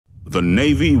The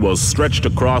Navy was stretched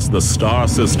across the star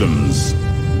systems,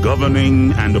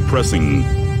 governing and oppressing,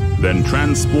 then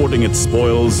transporting its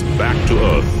spoils back to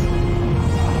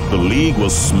Earth. The League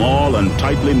was small and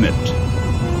tightly knit,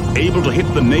 able to hit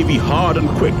the Navy hard and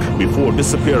quick before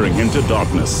disappearing into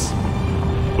darkness.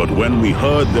 But when we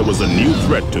heard there was a new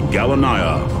threat to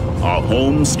Galanaya, our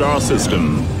home star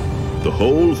system, the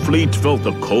whole fleet felt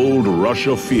a cold rush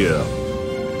of fear.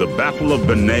 The Battle of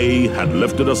Benet had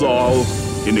lifted us all,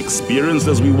 inexperienced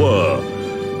as we were,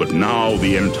 but now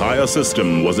the entire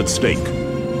system was at stake.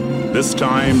 This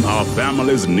time, our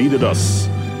families needed us.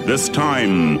 This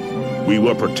time, we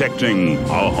were protecting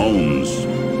our homes.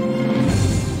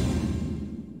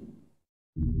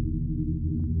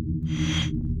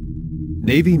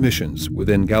 Navy missions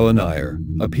within Galanaya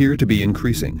appear to be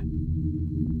increasing.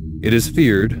 It is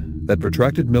feared that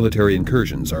protracted military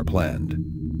incursions are planned.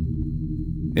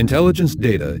 Intelligence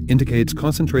data indicates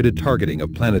concentrated targeting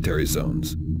of planetary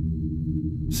zones.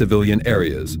 Civilian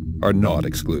areas are not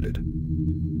excluded.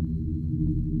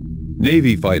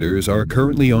 Navy fighters are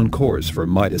currently on course for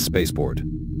Midas Spaceport.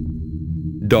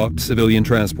 Docked civilian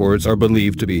transports are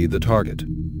believed to be the target.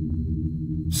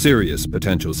 Serious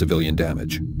potential civilian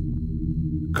damage.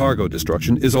 Cargo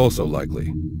destruction is also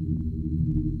likely.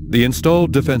 The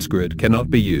installed defense grid cannot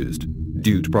be used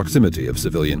due to proximity of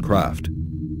civilian craft.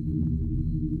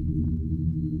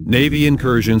 Navy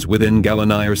incursions within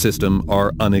Galanaya system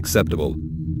are unacceptable.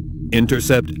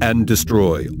 Intercept and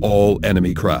destroy all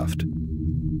enemy craft.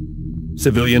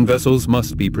 Civilian vessels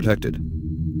must be protected.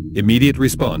 Immediate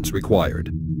response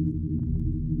required.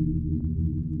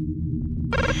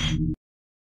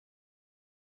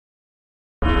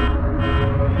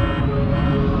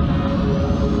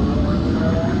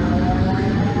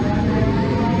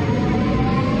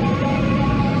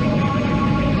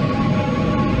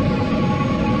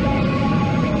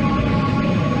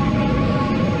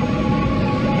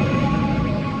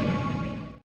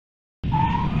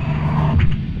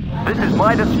 This is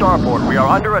Midas Starport. We are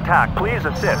under attack. Please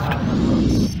assist.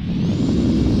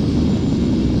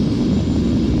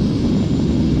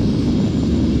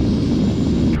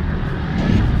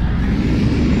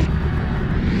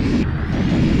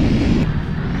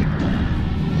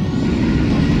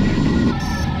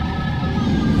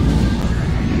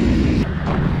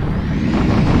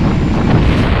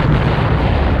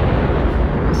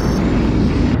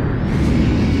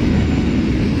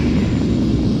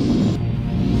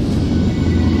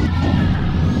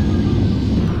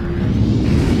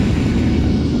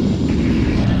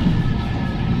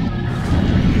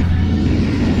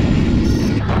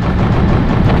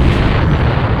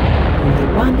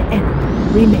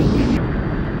 Remaining.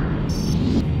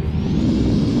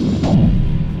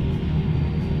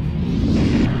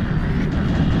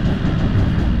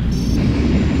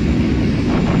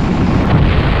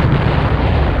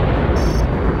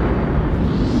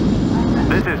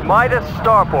 This is Midas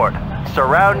Starport.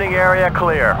 Surrounding area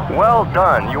clear. Well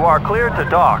done. You are cleared to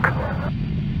dock.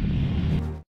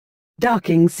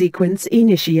 Docking sequence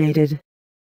initiated.